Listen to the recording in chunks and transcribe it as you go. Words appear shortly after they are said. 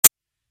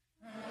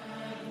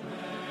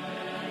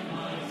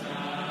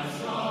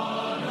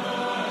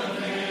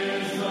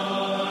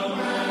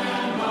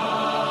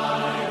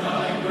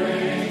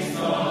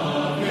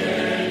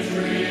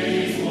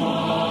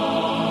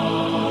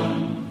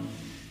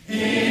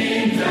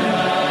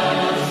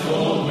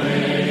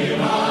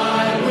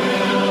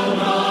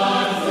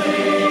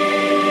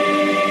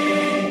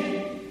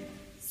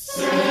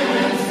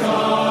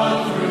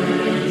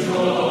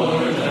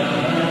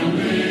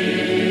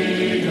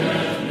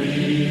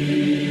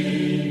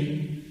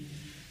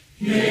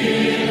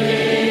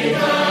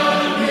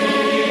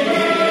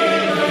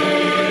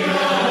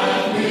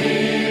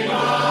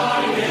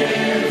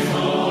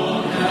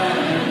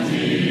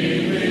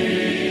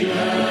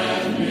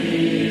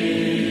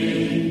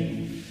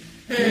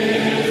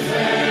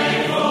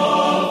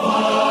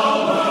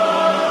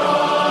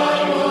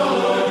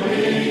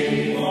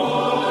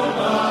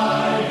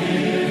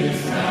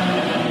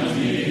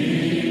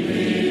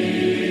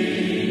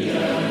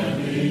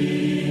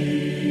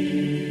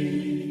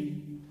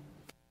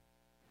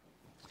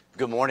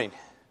Good morning.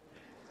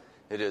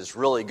 It is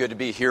really good to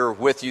be here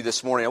with you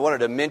this morning. I wanted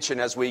to mention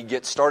as we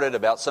get started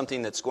about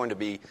something that's going to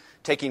be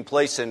taking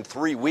place in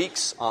 3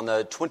 weeks on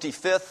the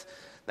 25th.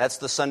 That's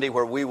the Sunday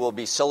where we will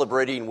be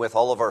celebrating with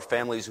all of our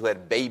families who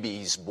had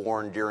babies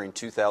born during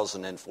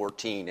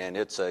 2014. And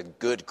it's a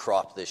good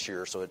crop this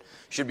year, so it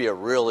should be a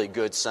really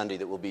good Sunday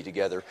that we'll be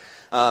together.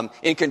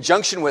 In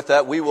conjunction with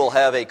that, we will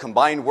have a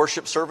combined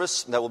worship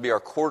service. That will be our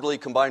quarterly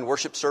combined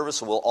worship service,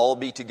 so we'll all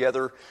be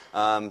together.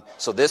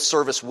 So this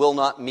service will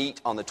not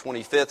meet on the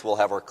 25th. We'll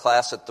have our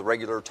class at the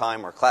regular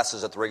time, our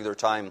classes at the regular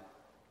time,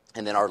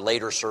 and then our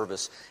later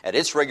service at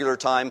its regular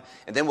time.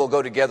 And then we'll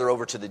go together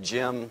over to the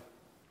gym,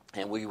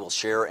 and we will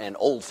share an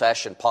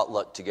old-fashioned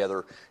potluck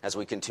together as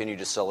we continue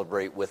to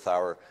celebrate with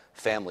our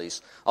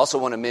families. I also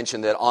want to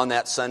mention that on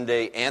that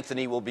Sunday,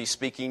 Anthony will be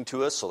speaking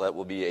to us, so that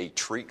will be a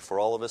treat for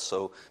all of us.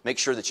 So make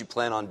sure that you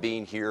plan on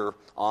being here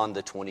on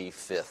the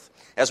 25th.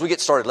 As we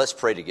get started, let's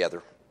pray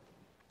together.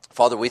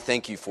 Father, we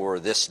thank you for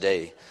this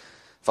day.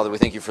 Father, we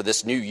thank you for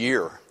this new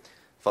year.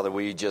 Father,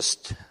 we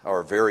just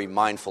are very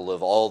mindful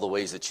of all the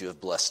ways that you have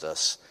blessed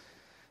us.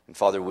 And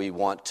Father, we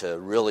want to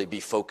really be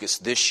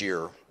focused this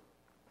year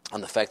on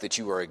the fact that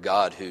you are a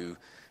God who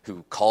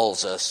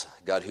calls us,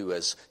 a God who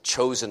has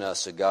chosen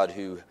us, a God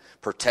who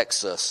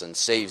protects us and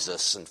saves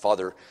us. And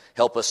Father,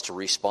 help us to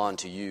respond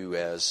to you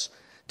as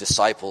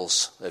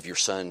disciples of your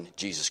Son,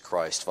 Jesus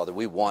Christ. Father,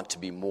 we want to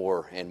be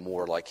more and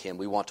more like him.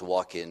 We want to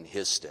walk in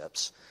his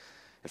steps.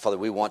 And Father,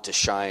 we want to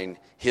shine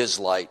his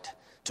light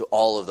to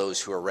all of those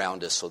who are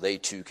around us so they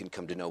too can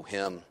come to know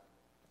him.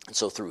 And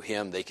so through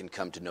him they can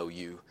come to know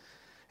you.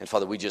 And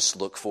Father, we just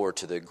look forward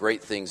to the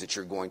great things that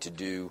you're going to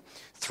do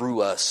through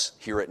us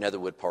here at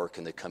Netherwood Park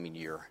in the coming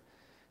year.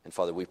 And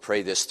Father, we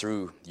pray this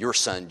through your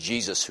Son,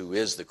 Jesus, who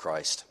is the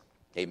Christ.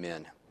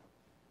 Amen.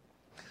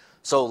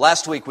 So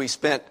last week we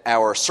spent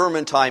our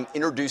sermon time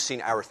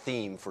introducing our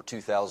theme for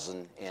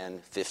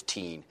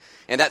 2015.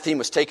 And that theme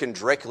was taken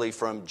directly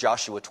from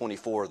Joshua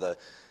 24,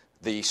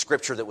 the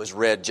scripture that was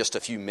read just a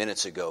few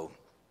minutes ago.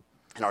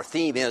 And our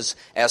theme is,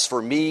 "As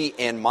for me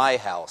and my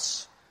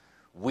house,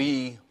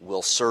 we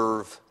will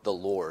serve the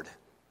Lord."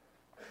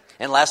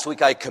 And last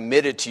week I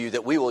committed to you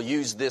that we will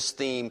use this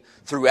theme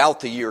throughout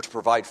the year to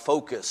provide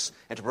focus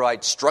and to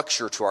provide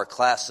structure to our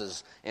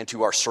classes and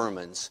to our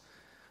sermons.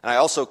 And I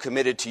also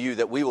committed to you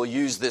that we will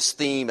use this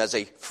theme as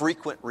a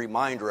frequent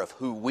reminder of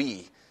who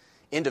we,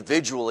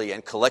 individually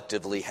and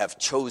collectively, have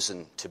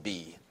chosen to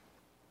be.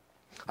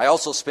 I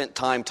also spent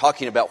time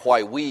talking about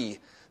why we,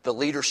 the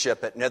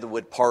leadership at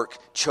Netherwood Park,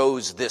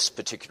 chose this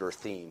particular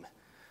theme.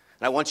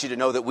 And I want you to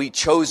know that we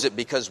chose it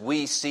because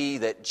we see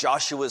that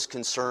Joshua's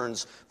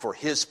concerns for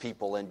his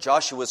people and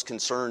Joshua's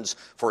concerns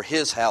for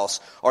his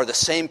house are the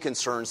same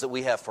concerns that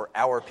we have for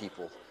our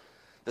people,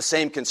 the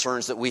same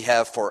concerns that we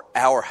have for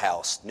our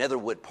house,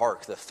 Netherwood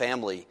Park, the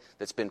family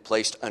that's been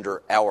placed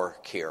under our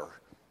care.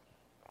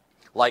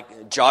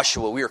 Like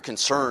Joshua, we are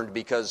concerned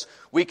because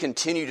we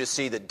continue to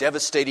see the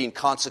devastating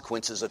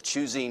consequences of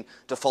choosing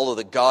to follow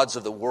the gods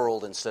of the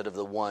world instead of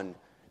the one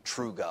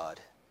true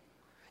God.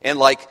 And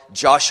like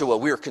Joshua,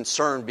 we are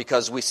concerned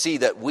because we see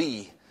that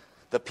we,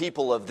 the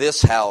people of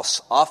this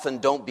house, often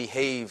don't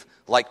behave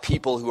like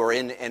people who are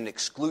in an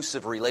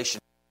exclusive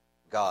relationship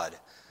with God,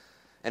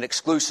 an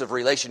exclusive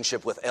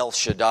relationship with El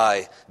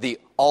Shaddai, the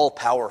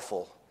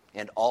all-powerful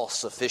and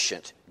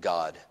all-sufficient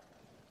God.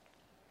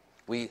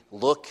 We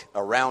look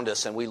around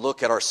us and we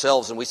look at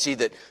ourselves and we see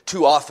that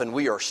too often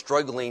we are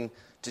struggling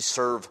to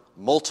serve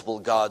multiple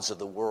gods of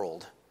the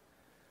world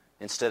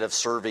instead of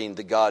serving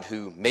the God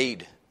who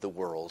made the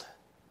world.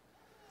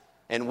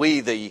 And we,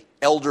 the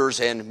elders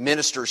and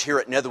ministers here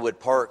at Netherwood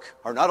Park,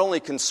 are not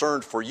only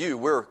concerned for you,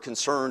 we're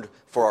concerned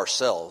for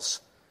ourselves.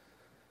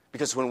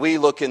 Because when we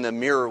look in the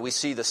mirror, we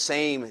see the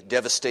same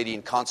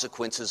devastating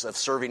consequences of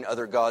serving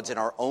other gods in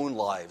our own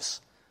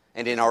lives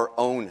and in our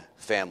own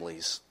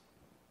families.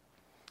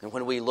 And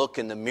when we look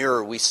in the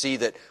mirror, we see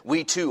that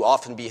we too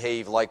often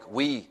behave like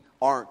we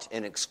aren't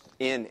in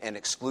an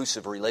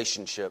exclusive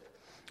relationship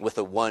with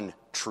the one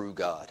true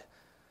God.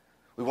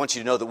 We want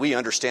you to know that we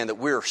understand that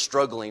we're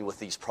struggling with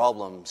these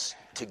problems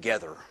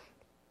together.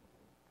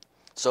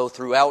 So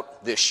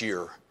throughout this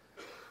year,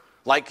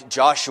 like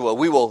Joshua,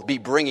 we will be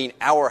bringing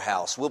our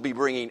house, we'll be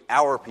bringing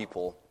our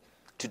people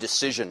to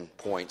decision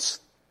points.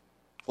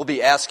 We'll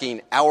be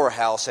asking our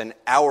house and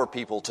our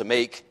people to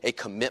make a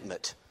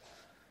commitment,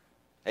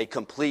 a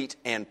complete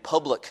and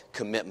public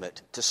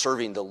commitment to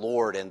serving the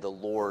Lord and the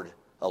Lord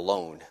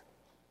alone.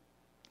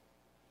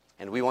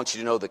 And we want you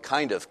to know the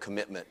kind of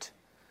commitment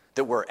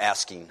that we're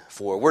asking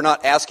for. We're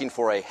not asking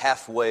for a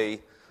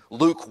halfway,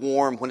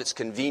 lukewarm, when it's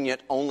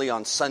convenient, only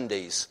on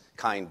Sundays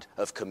kind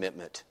of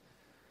commitment.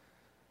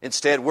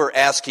 Instead, we're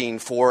asking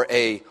for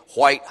a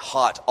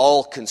white-hot,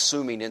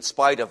 all-consuming, in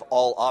spite of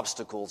all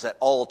obstacles, at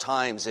all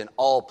times, in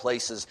all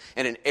places,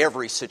 and in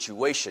every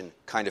situation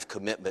kind of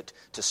commitment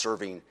to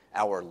serving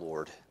our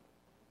Lord.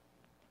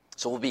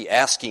 So we'll be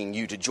asking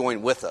you to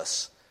join with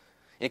us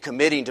in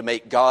committing to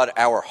make God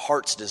our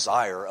heart's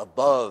desire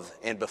above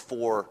and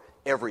before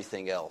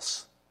everything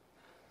else.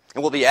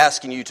 And we'll be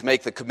asking you to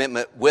make the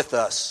commitment with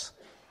us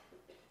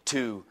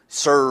to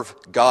serve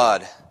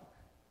God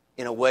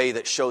in a way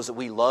that shows that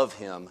we love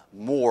Him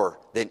more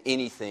than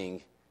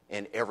anything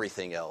and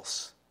everything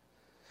else.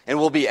 And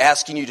we'll be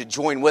asking you to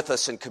join with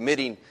us in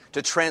committing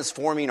to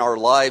transforming our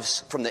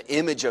lives from the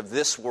image of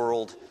this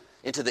world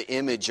into the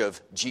image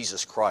of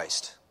Jesus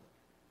Christ.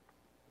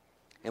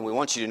 And we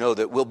want you to know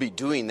that we'll be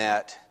doing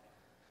that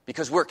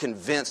because we're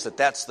convinced that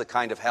that's the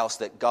kind of house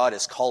that God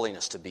is calling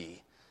us to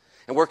be.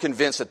 And we're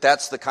convinced that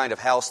that's the kind of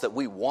house that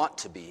we want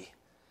to be.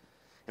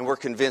 And we're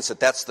convinced that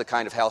that's the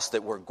kind of house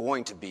that we're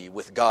going to be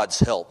with God's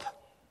help.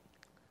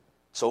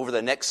 So over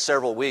the next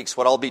several weeks,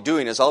 what I'll be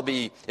doing is I'll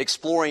be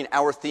exploring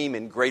our theme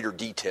in greater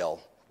detail.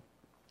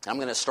 I'm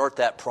going to start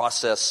that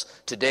process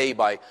today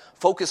by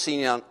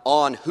focusing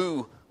on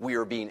who we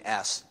are being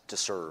asked to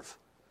serve.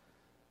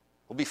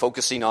 We'll be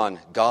focusing on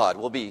God.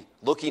 We'll be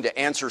looking to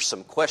answer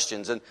some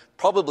questions. And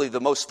probably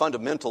the most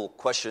fundamental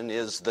question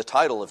is the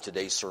title of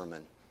today's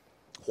sermon.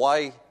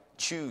 Why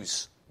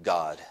choose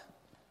God?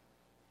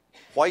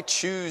 Why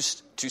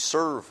choose to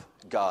serve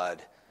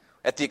God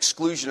at the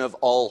exclusion of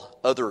all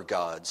other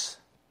gods?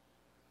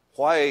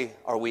 Why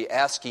are we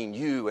asking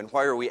you and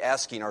why are we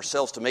asking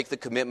ourselves to make the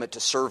commitment to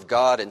serve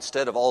God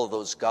instead of all of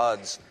those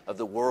gods of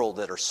the world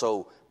that are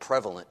so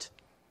prevalent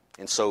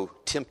and so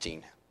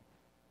tempting?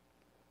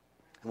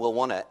 And we'll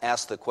want to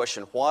ask the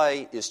question,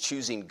 why is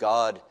choosing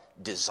God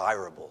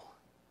desirable?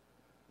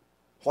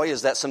 Why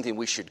is that something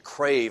we should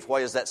crave?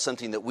 Why is that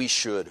something that we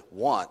should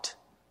want?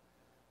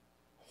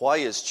 Why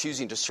is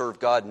choosing to serve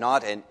God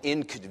not an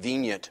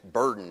inconvenient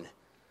burden?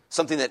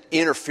 Something that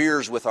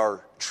interferes with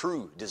our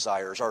true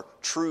desires, our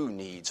true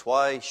needs.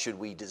 Why should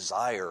we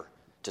desire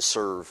to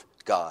serve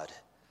God?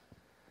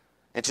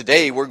 And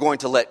today we're going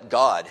to let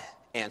God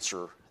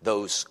answer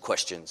those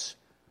questions.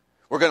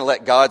 We're going to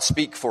let God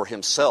speak for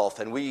Himself,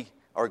 and we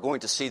are going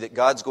to see that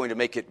God's going to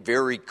make it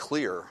very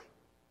clear.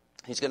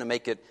 He's going to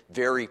make it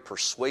very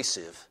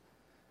persuasive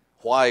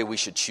why we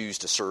should choose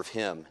to serve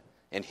Him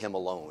and Him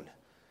alone.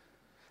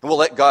 And we'll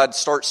let God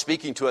start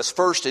speaking to us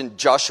first in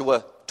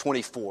Joshua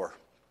 24.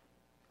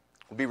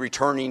 We'll be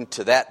returning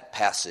to that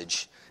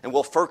passage, and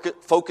we'll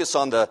focus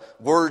on the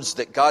words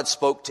that God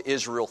spoke to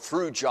Israel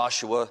through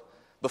Joshua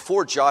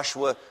before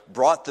Joshua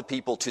brought the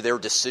people to their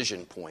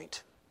decision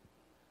point.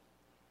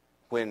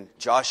 When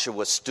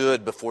Joshua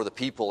stood before the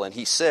people and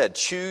he said,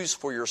 "Choose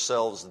for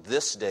yourselves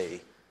this day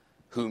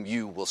whom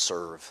you will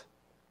serve."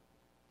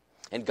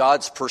 And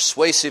God's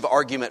persuasive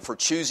argument for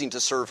choosing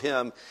to serve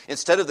Him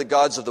instead of the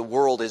gods of the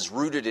world is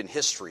rooted in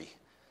history.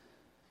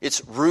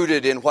 It's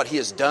rooted in what He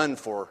has done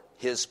for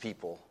His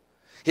people.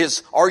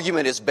 His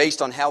argument is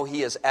based on how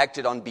He has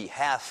acted on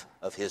behalf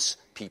of His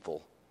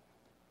people.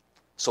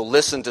 So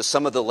listen to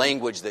some of the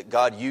language that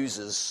God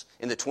uses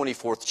in the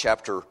 24th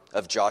chapter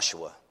of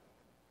Joshua.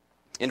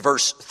 In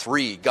verse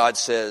 3, God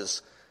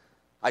says,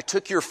 "I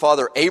took your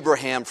father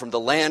Abraham from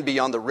the land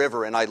beyond the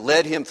river, and I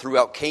led him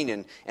throughout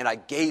Canaan, and I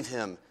gave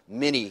him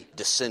many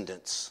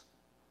descendants."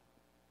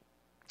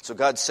 So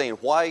God's saying,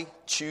 why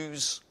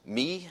choose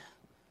me?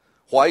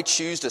 Why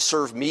choose to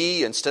serve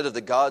me instead of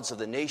the gods of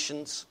the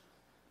nations?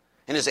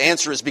 And His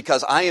answer is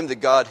because I am the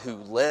God who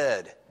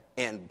led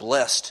and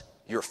blessed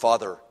your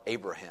father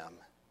Abraham.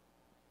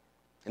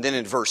 And then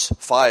in verse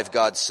 5,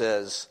 God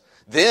says,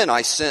 "Then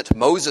I sent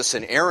Moses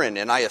and Aaron,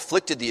 and I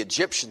afflicted the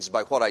Egyptians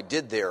by what I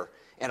did there,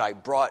 and I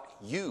brought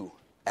you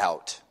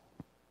out."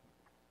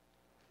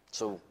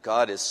 So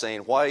God is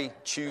saying, why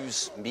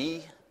choose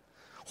me?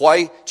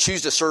 Why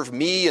choose to serve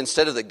me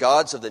instead of the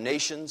gods of the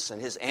nations?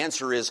 And His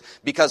answer is,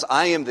 because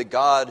I am the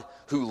God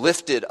who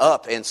lifted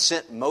up and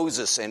sent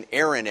Moses and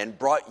Aaron and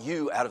brought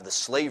you out of the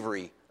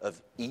slavery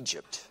of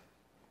Egypt.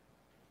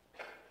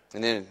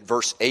 And then in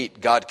verse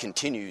 8, God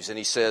continues and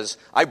He says,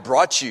 "I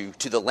brought you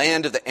to the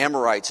land of the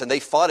Amorites, and they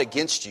fought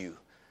against you,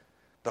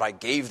 but I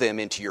gave them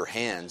into your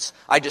hands.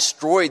 I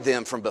destroyed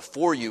them from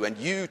before you, and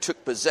you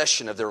took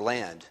possession of their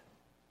land."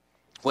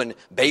 When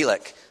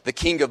Balak, the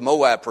king of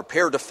Moab,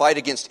 prepared to fight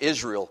against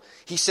Israel,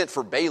 he sent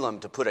for Balaam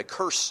to put a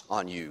curse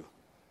on you.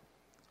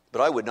 But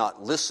I would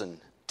not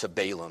listen to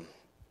Balaam.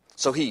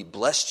 So he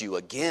blessed you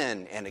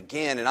again and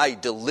again, and I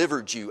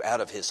delivered you out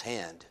of his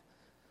hand.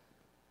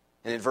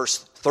 And in verse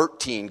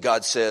 13,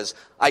 God says,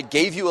 "I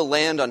gave you a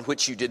land on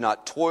which you did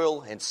not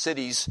toil, and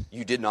cities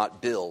you did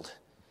not build.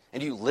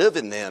 And you live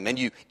in them, and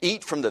you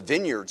eat from the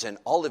vineyards and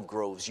olive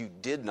groves you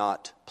did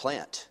not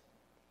plant."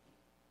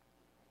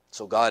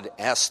 So God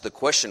asks the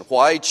question,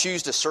 why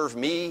choose to serve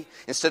me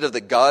instead of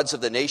the gods of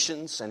the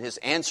nations? And His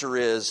answer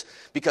is,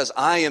 because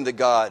I am the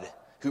God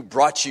who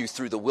brought you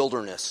through the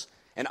wilderness.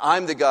 And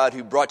I'm the God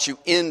who brought you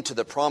into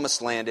the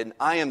promised land. And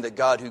I am the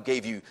God who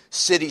gave you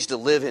cities to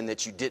live in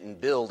that you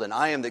didn't build. And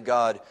I am the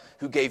God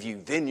who gave you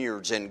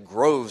vineyards and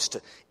groves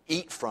to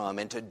eat from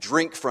and to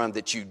drink from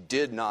that you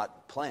did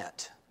not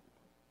plant.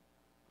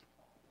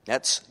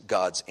 That's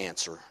God's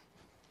answer.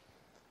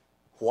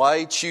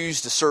 Why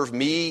choose to serve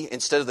me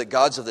instead of the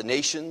gods of the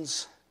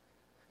nations?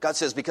 God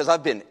says, because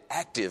I've been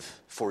active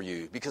for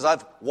you, because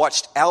I've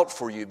watched out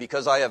for you,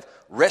 because I have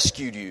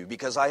rescued you,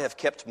 because I have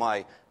kept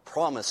my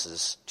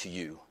promises to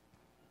you.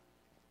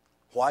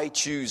 Why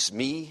choose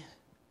me?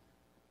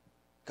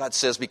 God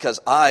says, because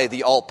I,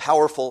 the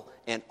all-powerful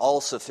and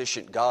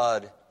all-sufficient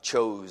God,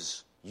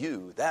 chose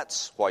you.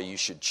 That's why you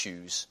should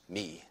choose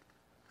me.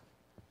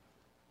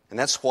 And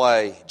that's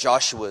why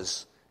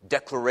Joshua's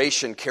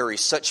declaration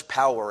carries such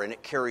power and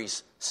it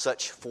carries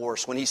such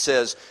force when he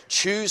says,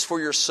 choose for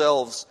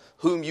yourselves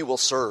whom you will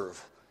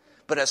serve.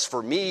 But as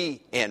for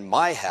me and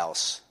my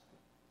house,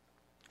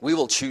 we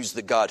will choose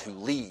the God who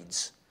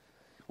leads.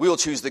 We will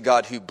choose the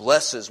God who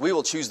blesses. We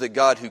will choose the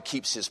God who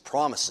keeps his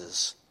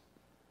promises.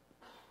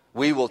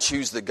 We will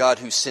choose the God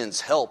who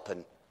sends help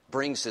and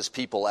brings his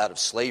people out of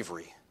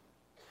slavery.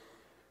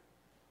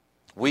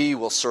 We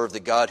will serve the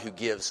God who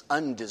gives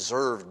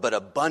undeserved but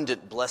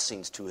abundant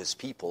blessings to his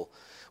people.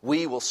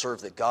 We will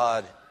serve the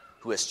God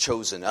who has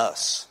chosen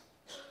us.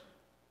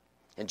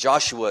 And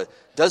Joshua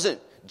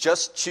doesn't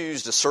just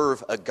choose to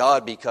serve a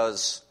God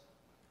because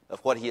of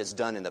what he has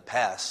done in the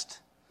past.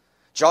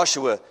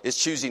 Joshua is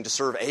choosing to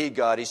serve a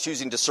God. He's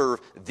choosing to serve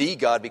the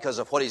God because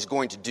of what he's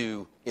going to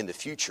do in the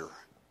future.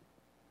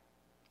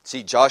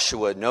 See,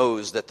 Joshua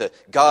knows that the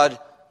God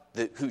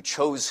who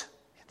chose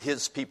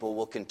his people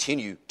will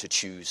continue to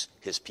choose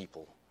his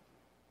people.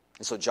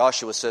 And so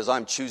Joshua says,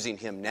 I'm choosing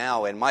him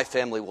now, and my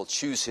family will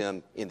choose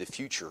him in the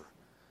future.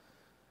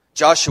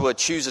 Joshua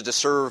chooses to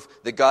serve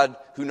the God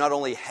who not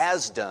only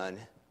has done,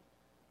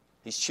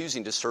 he's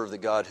choosing to serve the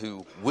God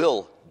who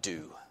will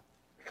do.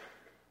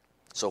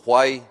 So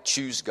why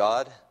choose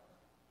God?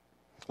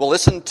 Well,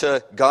 listen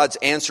to God's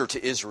answer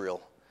to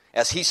Israel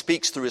as he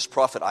speaks through his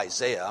prophet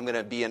Isaiah. I'm going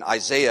to be in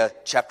Isaiah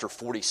chapter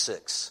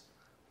 46.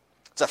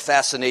 It's a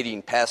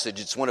fascinating passage.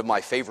 It's one of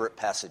my favorite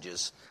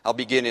passages. I'll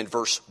begin in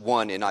verse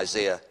 1 in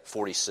Isaiah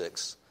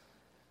 46.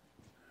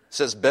 It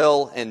says,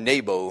 Bel and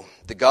Nebo,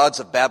 the gods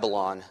of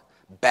Babylon,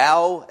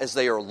 bow as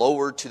they are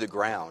lowered to the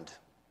ground.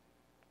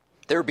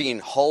 They're being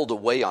hauled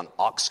away on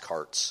ox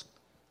carts.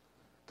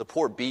 The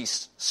poor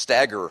beasts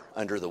stagger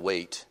under the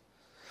weight.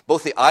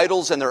 Both the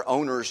idols and their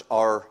owners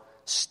are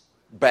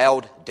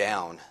bowed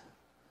down.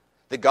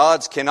 The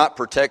gods cannot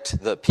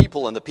protect the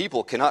people, and the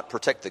people cannot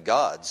protect the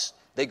gods.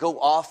 They go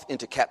off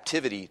into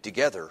captivity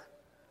together.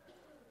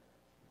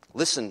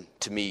 Listen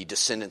to me,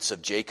 descendants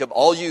of Jacob,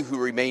 all you who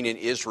remain in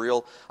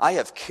Israel. I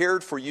have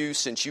cared for you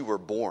since you were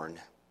born.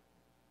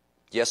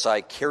 Yes,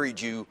 I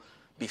carried you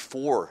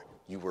before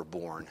you were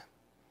born.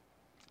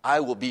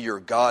 I will be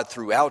your God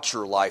throughout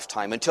your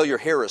lifetime until your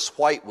hair is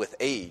white with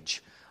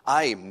age.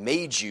 I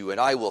made you and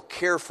I will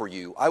care for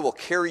you. I will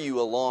carry you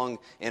along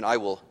and I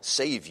will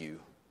save you.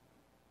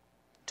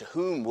 To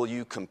whom will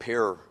you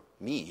compare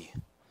me?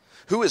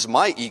 Who is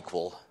my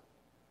equal?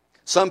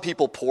 Some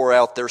people pour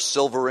out their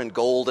silver and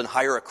gold and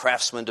hire a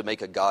craftsman to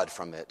make a god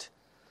from it.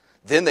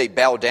 Then they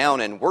bow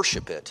down and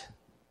worship it.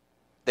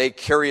 They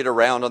carry it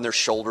around on their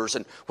shoulders,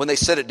 and when they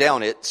set it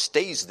down, it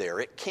stays there.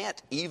 It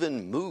can't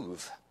even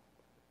move.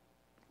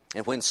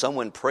 And when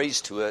someone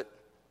prays to it,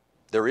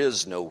 there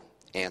is no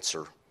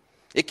answer.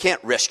 It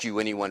can't rescue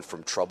anyone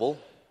from trouble.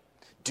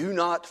 Do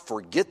not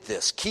forget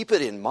this. Keep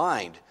it in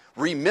mind.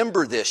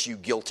 Remember this, you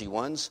guilty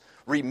ones.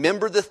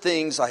 Remember the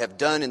things I have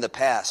done in the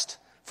past,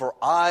 for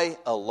I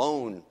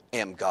alone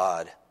am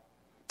God.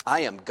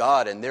 I am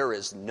God, and there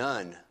is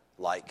none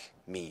like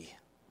me.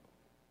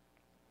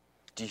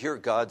 Do you hear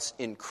God's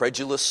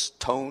incredulous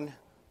tone?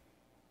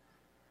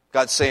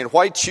 God's saying,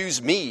 why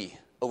choose me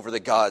over the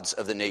gods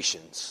of the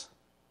nations?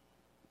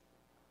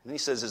 And he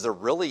says, is there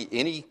really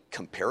any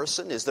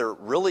comparison? Is there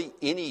really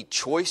any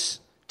choice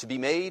to be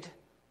made?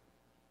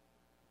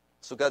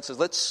 So God says,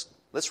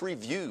 let's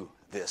review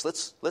this.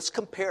 Let's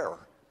compare.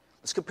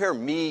 Let's compare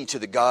me to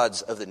the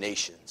gods of the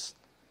nations.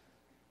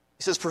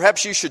 He says,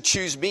 perhaps you should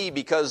choose me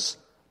because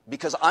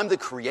I'm the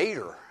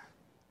creator.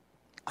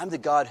 I'm the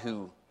God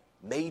who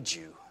made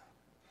you.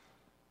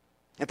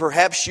 And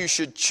perhaps you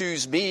should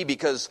choose me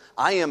because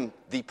I am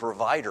the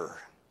provider.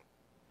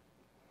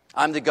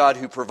 I'm the God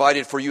who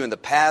provided for you in the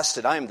past,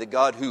 and I am the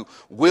God who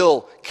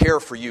will care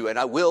for you, and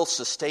I will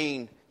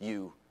sustain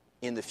you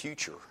in the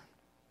future.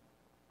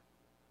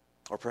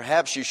 Or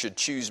perhaps you should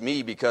choose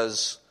me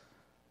because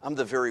I'm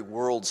the very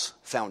world's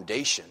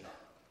foundation.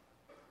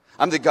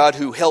 I'm the God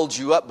who held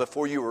you up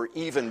before you were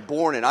even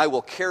born, and I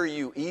will carry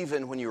you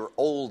even when you are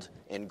old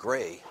and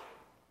gray.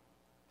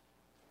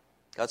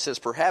 God says,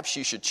 perhaps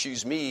you should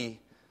choose me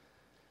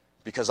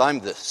because I'm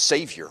the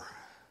Savior.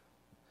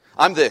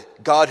 I'm the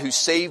God who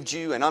saved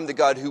you, and I'm the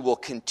God who will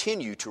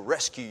continue to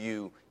rescue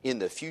you in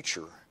the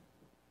future.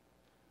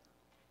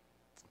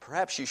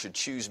 Perhaps you should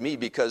choose me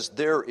because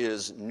there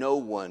is no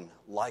one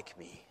like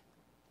me.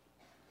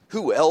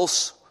 Who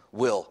else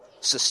will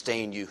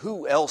sustain you?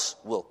 Who else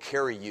will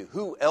carry you?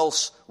 Who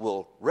else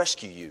will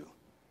rescue you?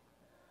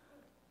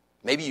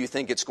 Maybe you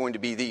think it's going to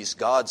be these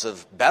gods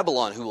of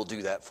Babylon who will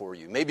do that for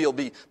you. Maybe it'll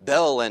be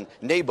Bel and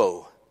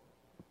Nebo.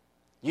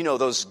 You know,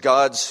 those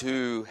gods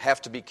who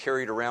have to be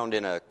carried around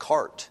in a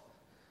cart.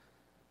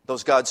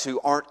 Those gods who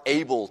aren't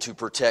able to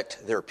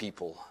protect their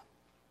people.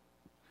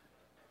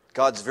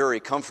 God's very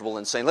comfortable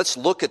in saying, let's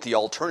look at the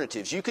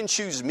alternatives. You can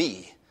choose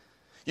me.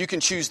 You can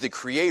choose the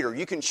Creator.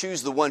 You can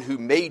choose the one who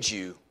made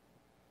you.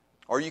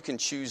 Or you can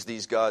choose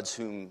these gods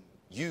whom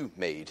you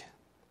made.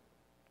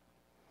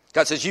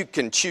 God says, you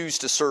can choose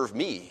to serve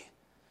me.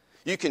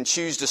 You can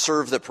choose to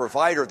serve the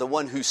provider, the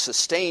one who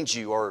sustains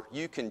you, or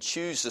you can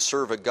choose to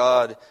serve a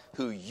God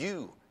who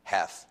you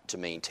have to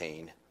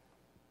maintain.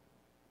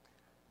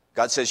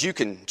 God says, you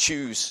can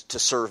choose to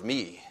serve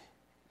me.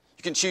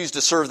 You can choose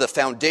to serve the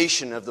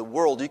foundation of the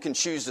world. You can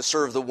choose to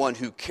serve the one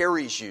who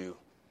carries you.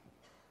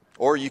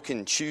 Or you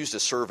can choose to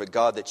serve a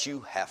God that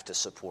you have to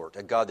support,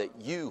 a God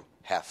that you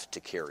have to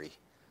carry.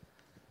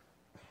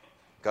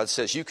 God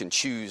says, you can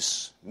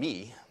choose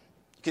me.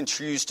 You can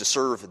choose to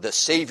serve the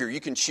Savior. You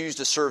can choose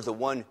to serve the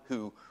one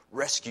who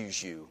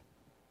rescues you.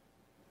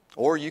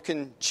 Or you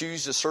can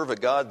choose to serve a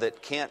God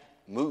that can't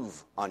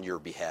move on your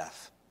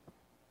behalf.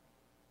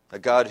 A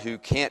God who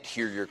can't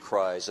hear your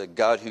cries. A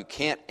God who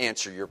can't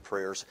answer your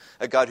prayers.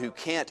 A God who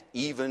can't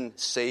even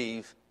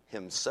save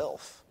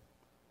himself.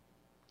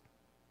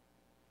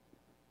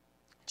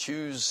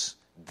 Choose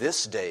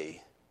this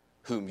day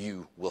whom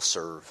you will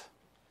serve.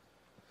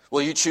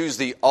 Will you choose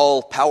the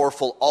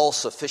all-powerful,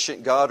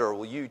 all-sufficient God, or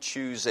will you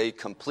choose a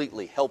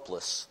completely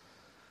helpless,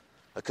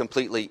 a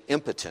completely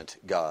impotent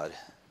God?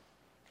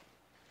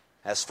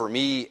 As for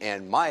me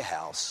and my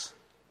house,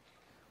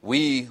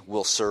 we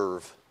will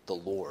serve the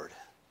Lord.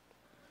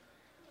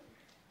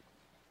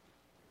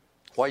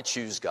 Why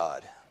choose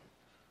God?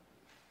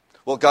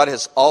 Well, God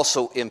has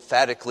also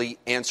emphatically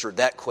answered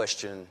that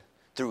question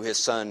through his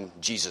Son,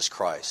 Jesus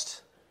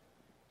Christ.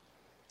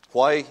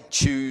 Why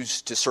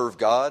choose to serve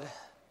God?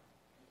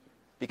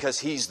 Because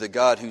he's the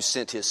God who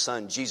sent his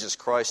Son, Jesus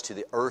Christ, to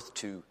the earth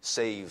to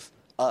save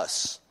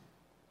us.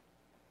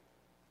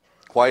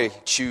 Why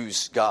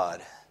choose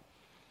God?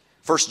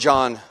 1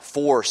 John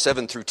 4,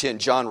 7 through 10,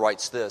 John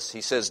writes this.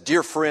 He says,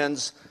 "Dear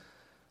friends,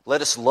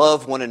 let us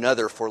love one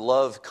another, for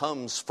love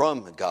comes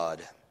from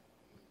God.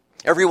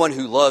 Everyone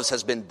who loves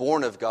has been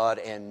born of God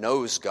and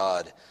knows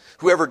God.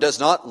 Whoever does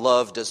not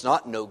love does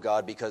not know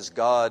God, because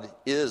God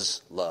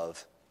is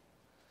love.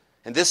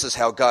 And this is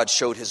how God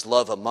showed his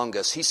love among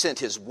us. He sent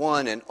his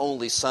one and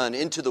only Son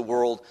into the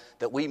world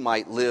that we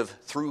might live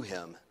through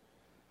him.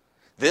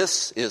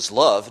 This is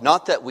love,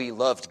 not that we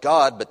loved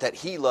God, but that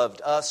he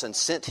loved us and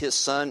sent his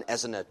Son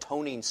as an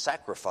atoning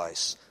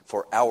sacrifice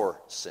for our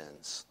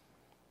sins."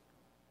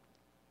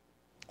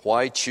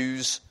 Why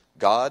choose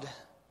God?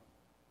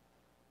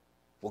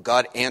 Well,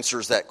 God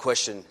answers that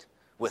question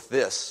with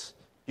this.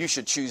 You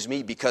should choose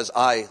me because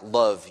I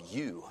love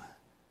you.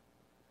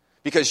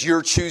 Because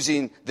you're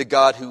choosing the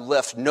God who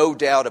left no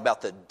doubt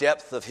about the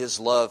depth of his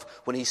love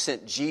when he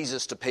sent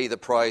Jesus to pay the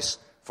price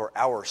for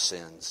our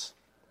sins.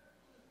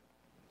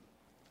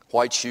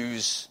 Why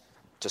choose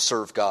to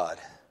serve God?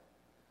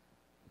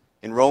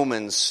 In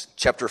Romans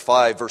chapter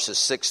 5, verses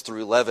 6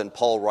 through 11,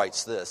 Paul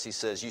writes this. He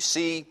says, "You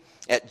see,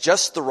 at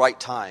just the right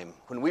time,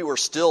 when we were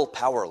still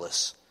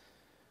powerless,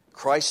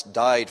 Christ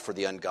died for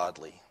the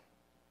ungodly.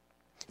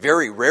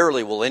 Very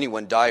rarely will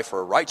anyone die for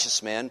a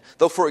righteous man,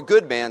 though for a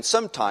good man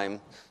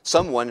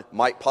someone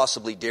might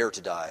possibly dare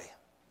to die.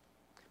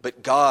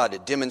 But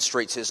God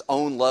demonstrates his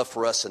own love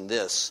for us in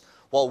this: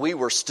 while we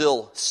were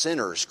still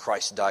sinners,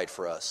 Christ died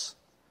for us.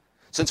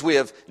 Since we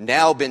have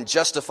now been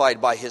justified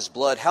by his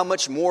blood, how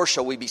much more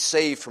shall we be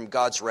saved from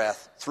God's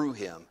wrath through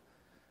him?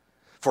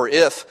 For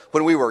if,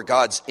 when we were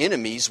God's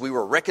enemies, we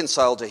were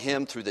reconciled to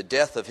him through the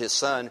death of his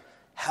Son,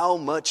 how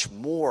much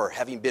more,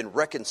 having been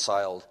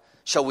reconciled,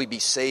 shall we be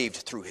saved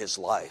through his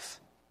life?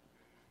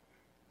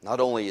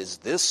 Not only is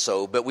this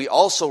so, but we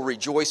also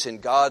rejoice in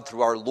God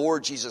through our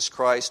Lord Jesus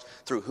Christ,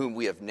 through whom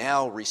we have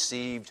now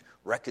received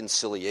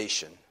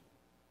reconciliation."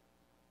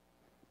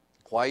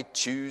 Why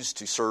choose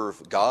to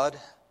serve God?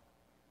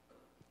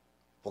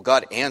 Well,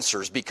 God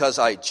answers, because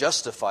I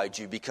justified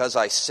you, because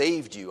I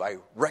saved you, I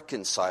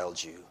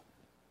reconciled you.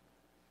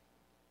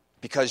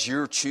 Because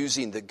you're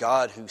choosing the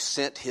God who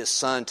sent his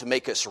Son to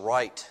make us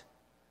right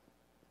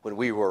when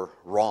we were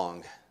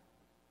wrong.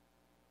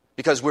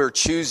 Because we're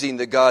choosing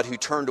the God who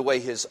turned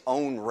away his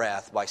own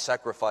wrath by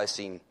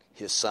sacrificing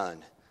his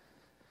Son.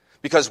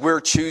 Because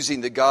we're choosing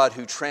the God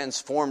who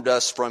transformed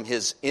us from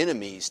his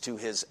enemies to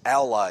his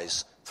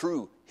allies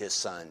through his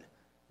Son,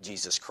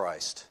 Jesus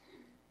Christ.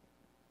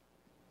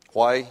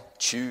 Why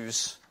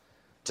choose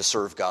to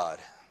serve God?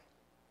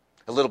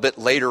 A little bit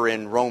later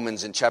in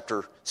Romans, in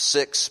chapter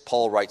 6,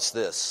 Paul writes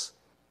this.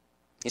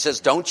 He says,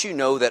 "Don't you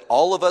know that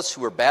all of us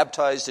who were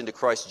baptized into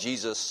Christ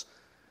Jesus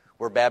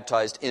were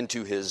baptized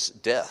into his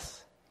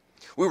death?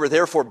 We were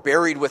therefore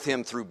buried with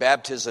him through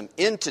baptism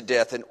into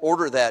death, in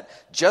order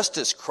that, just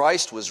as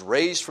Christ was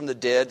raised from the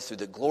dead through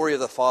the glory of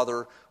the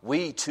Father,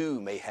 we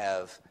too may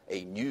have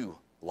a new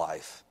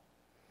life.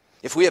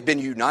 If we have been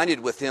united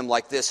with him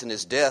like this in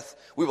his death,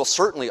 we will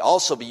certainly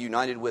also be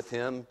united with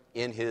him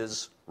in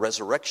his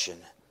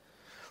resurrection.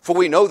 For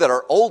we know that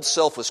our old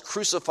self was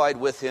crucified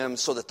with him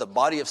so that the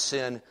body of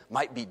sin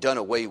might be done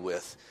away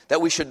with, that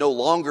we should no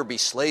longer be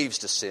slaves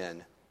to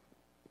sin,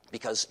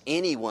 because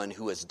anyone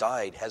who has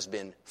died has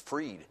been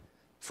freed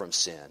from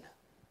sin."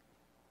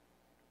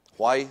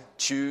 Why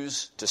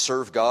choose to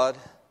serve God?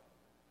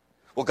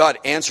 Well, God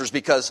answers,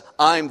 because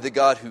I'm the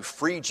God who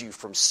freed you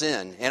from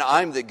sin, and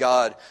I'm the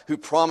God who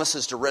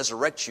promises to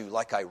resurrect you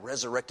like I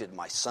resurrected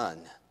my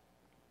son.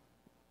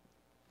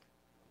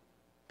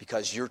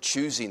 Because you're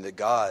choosing the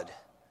God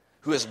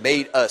who has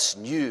made us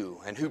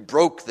new and who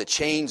broke the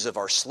chains of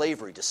our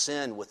slavery to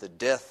sin with the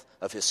death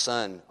of his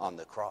son on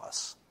the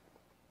cross.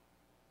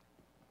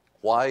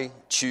 Why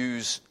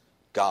choose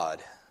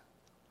God?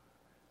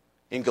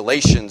 In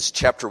Galatians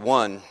chapter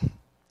 1,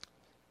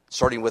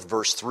 starting with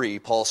verse 3,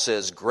 Paul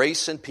says,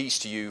 "Grace and peace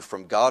to you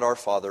from God our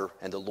Father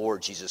and the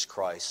Lord Jesus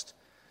Christ,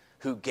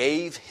 who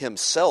gave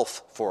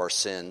himself for our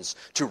sins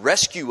to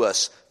rescue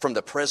us from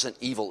the present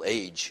evil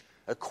age,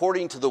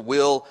 according to the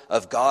will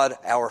of God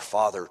our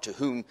Father, to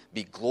whom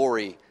be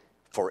glory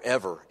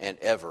forever and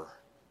ever.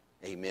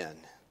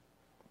 Amen."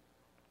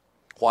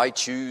 Why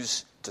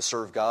choose to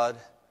serve God?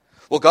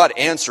 Well, God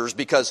answers,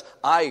 because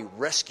I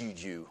rescued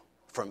you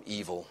from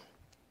evil.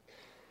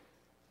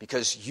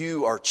 Because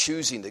you are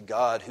choosing the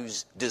God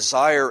whose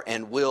desire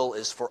and will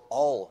is for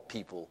all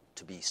people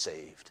to be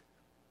saved.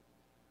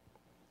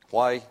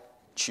 Why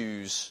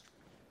choose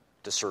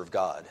to serve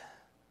God?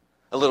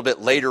 A little bit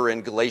later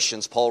in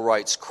Galatians, Paul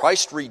writes,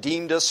 "Christ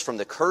redeemed us from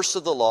the curse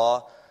of the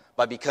law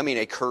by becoming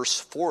a curse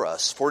for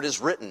us. For it is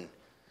written,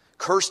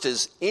 'Cursed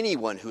is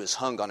anyone who is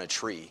hung on a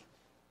tree.'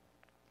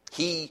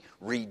 He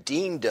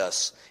redeemed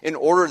us in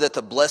order that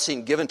the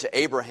blessing given to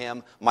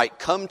Abraham might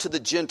come to the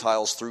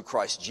Gentiles through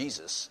Christ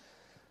Jesus,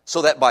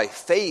 so that by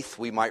faith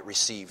we might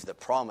receive the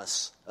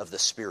promise of the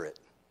Spirit."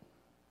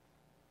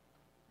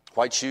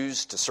 Why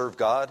choose to serve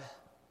God?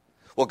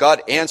 Well,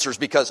 God answers,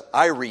 because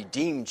I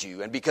redeemed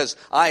you and because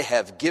I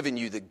have given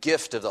you the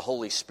gift of the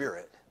Holy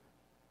Spirit.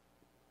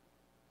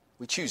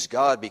 We choose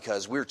God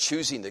because we're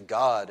choosing the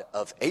God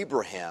of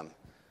Abraham,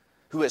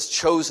 who has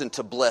chosen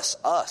to bless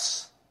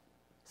us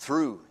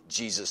through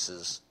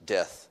Jesus'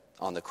 death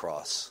on the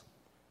cross.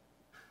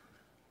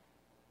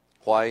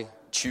 Why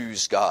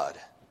choose God?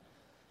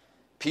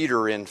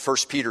 Peter in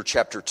 1 Peter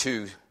chapter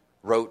 2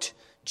 wrote,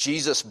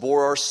 "Jesus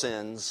bore our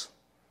sins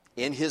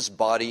in his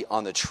body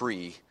on the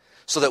tree,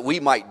 so that we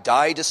might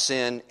die to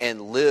sin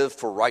and live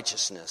for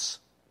righteousness.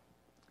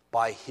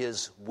 By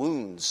his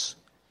wounds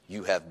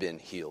you have been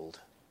healed."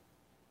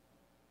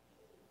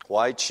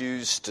 Why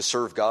choose to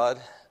serve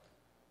God?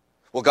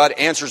 Well, God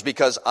answers,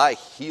 because I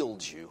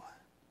healed you.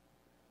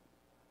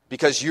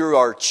 Because you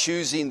are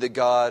choosing the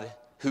God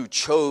who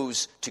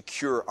chose to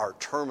cure our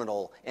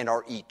terminal and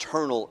our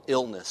eternal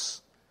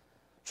illness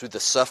through the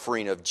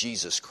suffering of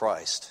Jesus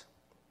Christ.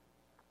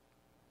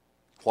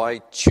 Why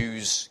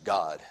choose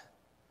God?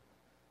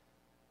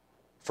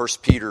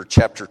 1 Peter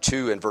chapter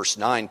 2 and verse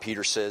 9,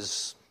 Peter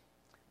says,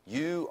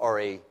 "You are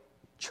a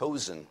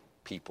chosen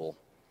people.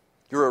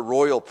 You're a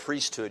royal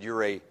priesthood.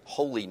 You're a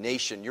holy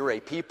nation. You're a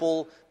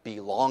people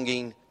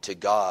belonging to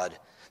God,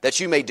 that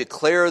you may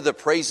declare the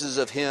praises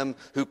of him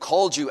who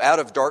called you out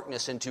of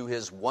darkness into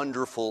his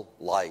wonderful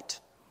light.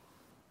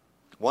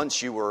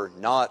 Once you were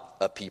not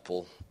a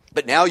people,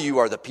 but now you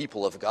are the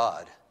people of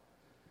God.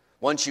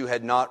 Once you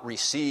had not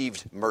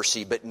received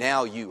mercy, but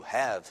now you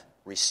have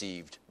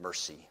received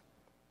mercy."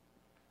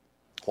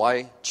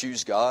 Why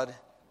choose God?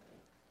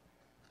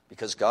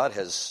 Because God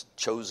has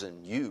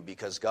chosen you,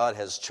 because God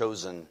has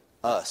chosen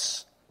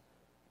us.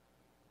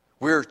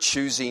 We're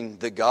choosing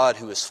the God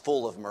who is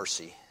full of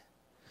mercy.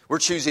 We're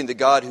choosing the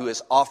God who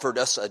has offered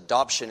us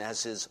adoption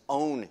as his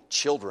own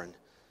children.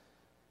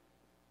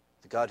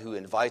 The God who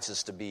invites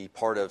us to be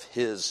part of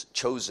his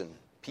chosen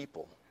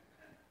people.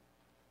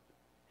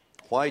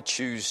 Why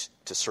choose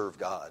to serve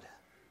God?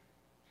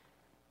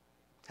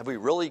 Have we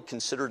really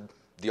considered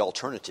the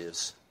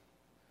alternatives?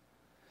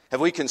 Have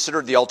we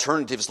considered the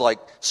alternatives like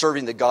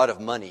serving the God of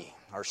money,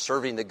 or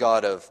serving the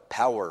God of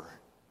power,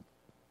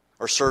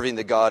 or serving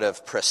the God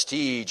of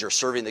prestige, or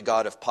serving the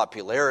God of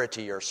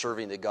popularity, or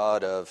serving the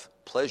God of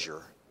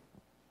pleasure?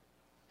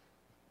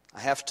 I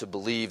have to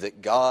believe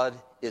that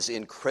God is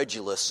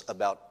incredulous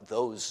about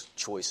those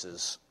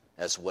choices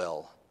as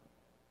well.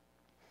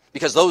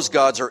 Because those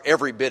gods are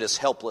every bit as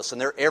helpless and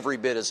they're every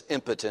bit as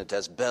impotent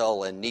as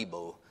Bel and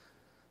Nebo,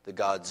 the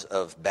gods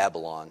of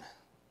Babylon.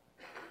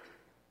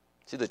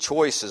 See, the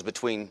choice is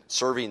between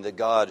serving the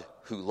God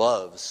who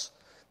loves,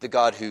 the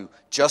God who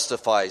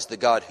justifies, the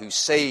God who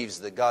saves,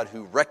 the God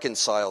who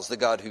reconciles, the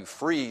God who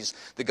frees,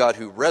 the God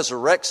who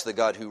resurrects, the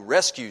God who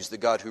rescues, the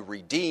God who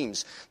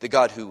redeems, the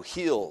God who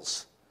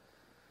heals.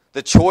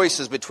 The choice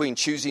is between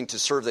choosing to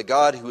serve the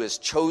God who has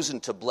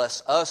chosen to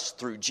bless us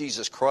through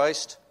Jesus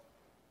Christ,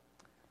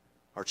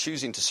 or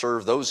choosing to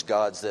serve those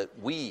gods that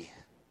we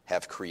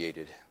have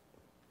created.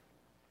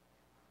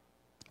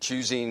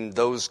 Choosing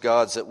those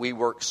gods that we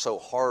work so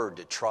hard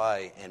to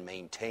try and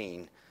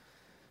maintain.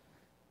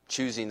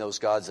 Choosing those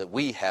gods that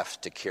we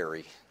have to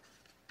carry.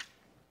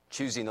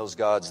 Choosing those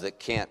gods that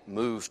can't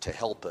move to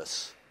help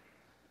us.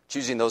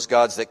 Choosing those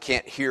gods that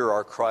can't hear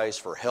our cries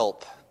for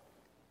help.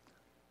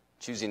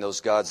 Choosing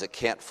those gods that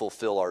can't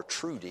fulfill our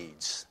true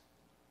needs.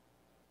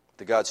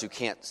 The gods who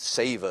can't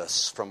save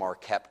us from our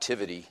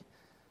captivity.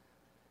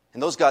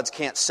 And those gods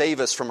can't save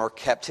us from our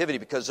captivity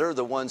because they're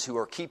the ones who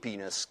are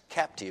keeping us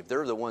captive.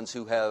 They're the ones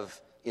who have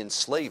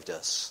enslaved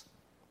us.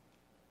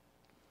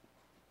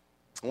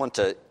 I want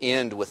to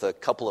end with a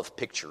couple of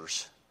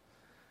pictures.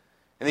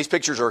 And these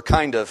pictures are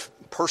kind of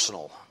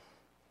personal.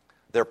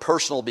 They're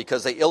personal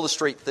because they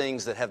illustrate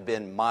things that have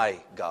been my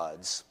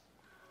gods.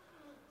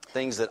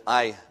 Things that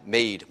I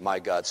made my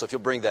gods. So if you'll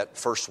bring that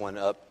first one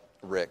up,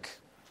 Rick.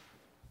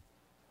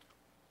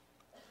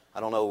 I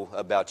don't know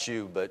about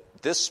you, but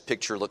this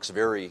picture looks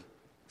very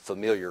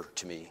familiar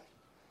to me.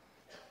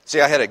 See,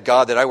 I had a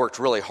God that I worked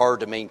really hard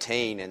to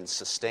maintain and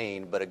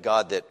sustain, but a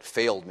God that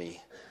failed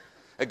me.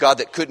 A God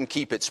that couldn't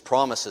keep its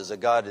promises. A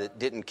God that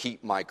didn't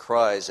keep my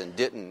cries and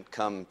didn't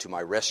come to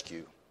my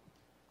rescue.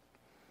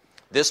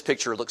 This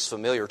picture looks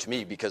familiar to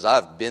me because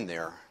I've been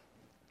there.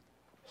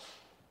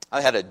 I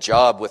had a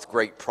job with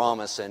great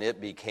promise and it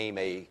became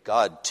a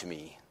God to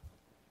me.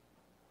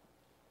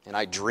 And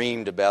I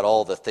dreamed about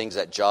all the things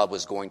that job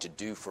was going to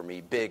do for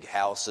me. Big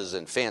houses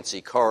and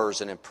fancy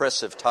cars and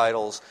impressive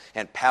titles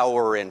and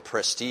power and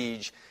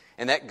prestige.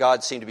 And that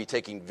God seemed to be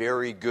taking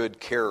very good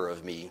care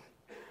of me.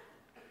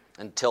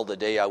 Until the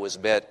day I was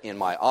met in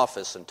my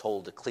office and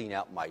told to clean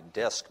out my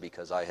desk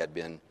because I had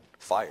been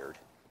fired.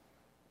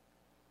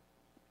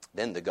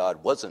 Then the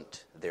God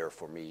wasn't there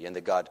for me, and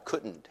the God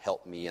couldn't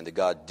help me, and the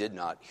God did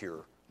not hear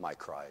my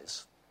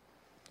cries.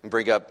 And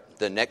bring up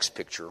the next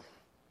picture.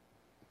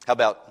 How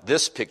about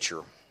this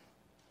picture?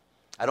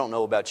 I don't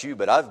know about you,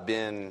 but I've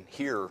been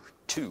here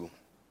too.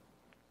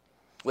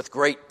 With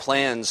great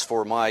plans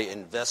for my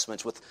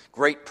investments, with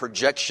great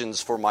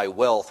projections for my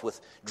wealth,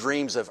 with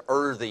dreams of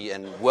earthy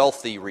and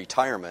wealthy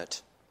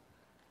retirement.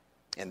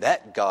 And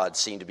that God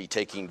seemed to be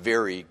taking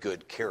very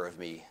good care of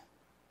me.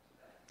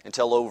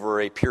 Until over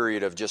a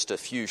period of just a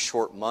few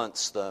short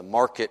months, the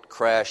market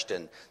crashed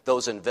and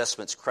those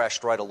investments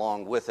crashed right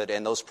along with it,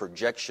 and those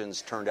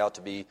projections turned out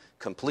to be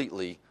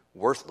completely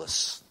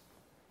worthless.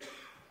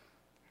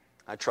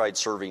 I tried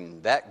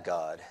serving that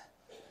God.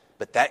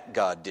 But that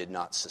God did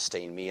not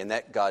sustain me, and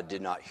that God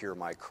did not hear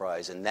my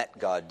cries, and that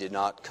God did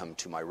not come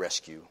to my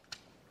rescue.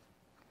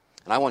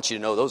 And I want you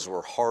to know those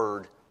were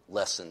hard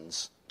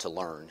lessons to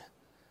learn.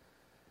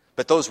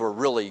 But those were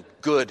really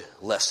good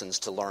lessons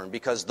to learn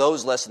because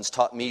those lessons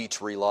taught me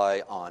to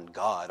rely on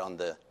God, on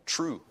the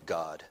true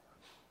God.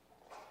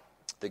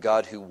 The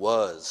God who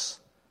was,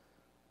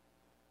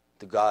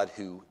 the God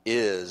who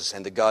is,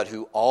 and the God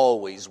who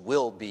always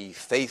will be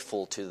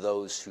faithful to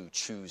those who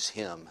choose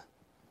Him.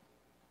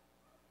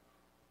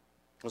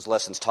 Those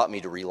lessons taught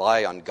me to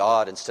rely on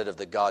God instead of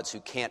the gods who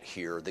can't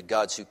hear, the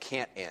gods who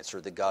can't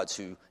answer, the gods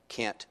who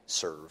can't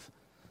serve.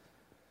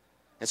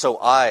 And so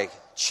I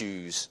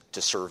choose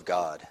to serve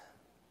God.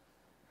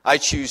 I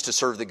choose to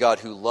serve the God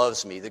who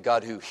loves me, the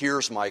God who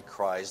hears my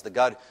cries, the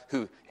God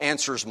who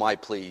answers my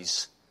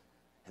pleas,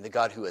 and the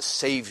God who has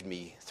saved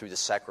me through the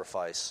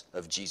sacrifice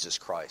of Jesus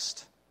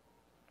Christ.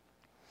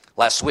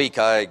 Last week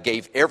I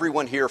gave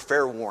everyone here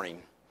fair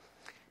warning.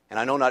 And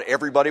I know not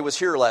everybody was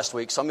here last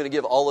week, so I'm going to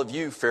give all of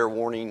you fair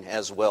warning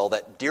as well,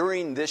 that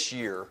during this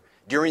year,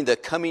 during the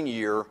coming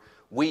year,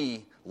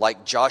 we,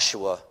 like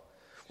Joshua,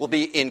 will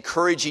be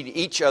encouraging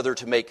each other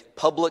to make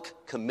public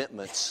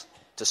commitments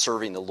to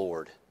serving the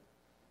Lord.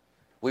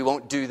 We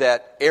won't do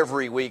that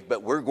every week,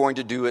 but we're going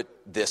to do it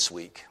this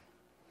week.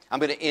 I'm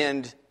going to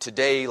end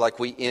today like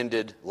we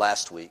ended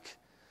last week.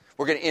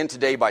 We're going to end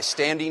today by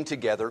standing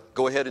together.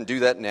 Go ahead and do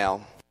that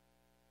now.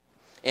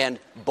 And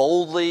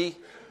boldly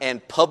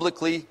and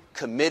publicly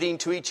committing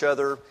to each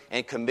other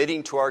and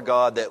committing to our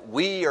God that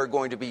we are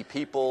going to be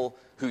people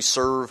who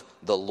serve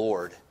the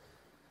Lord.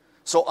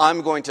 So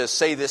I'm going to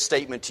say this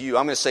statement to you.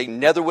 I'm going to say,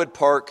 Netherwood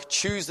Park,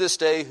 choose this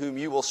day whom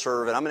you will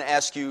serve. And I'm going to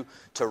ask you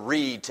to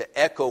read, to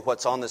echo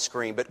what's on the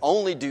screen. But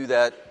only do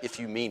that if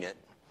you mean it.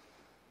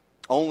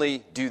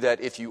 Only do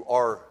that if you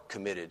are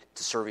committed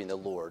to serving the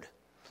Lord.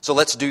 So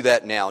let's do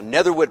that now.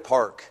 Netherwood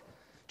Park,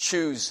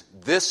 choose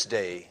this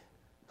day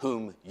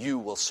whom you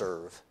will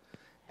serve.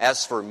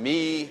 As for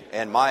me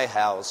and my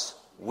house,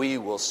 we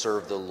will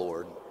serve the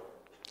Lord.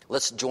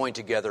 Let's join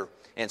together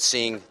and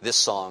sing this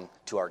song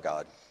to our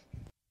God.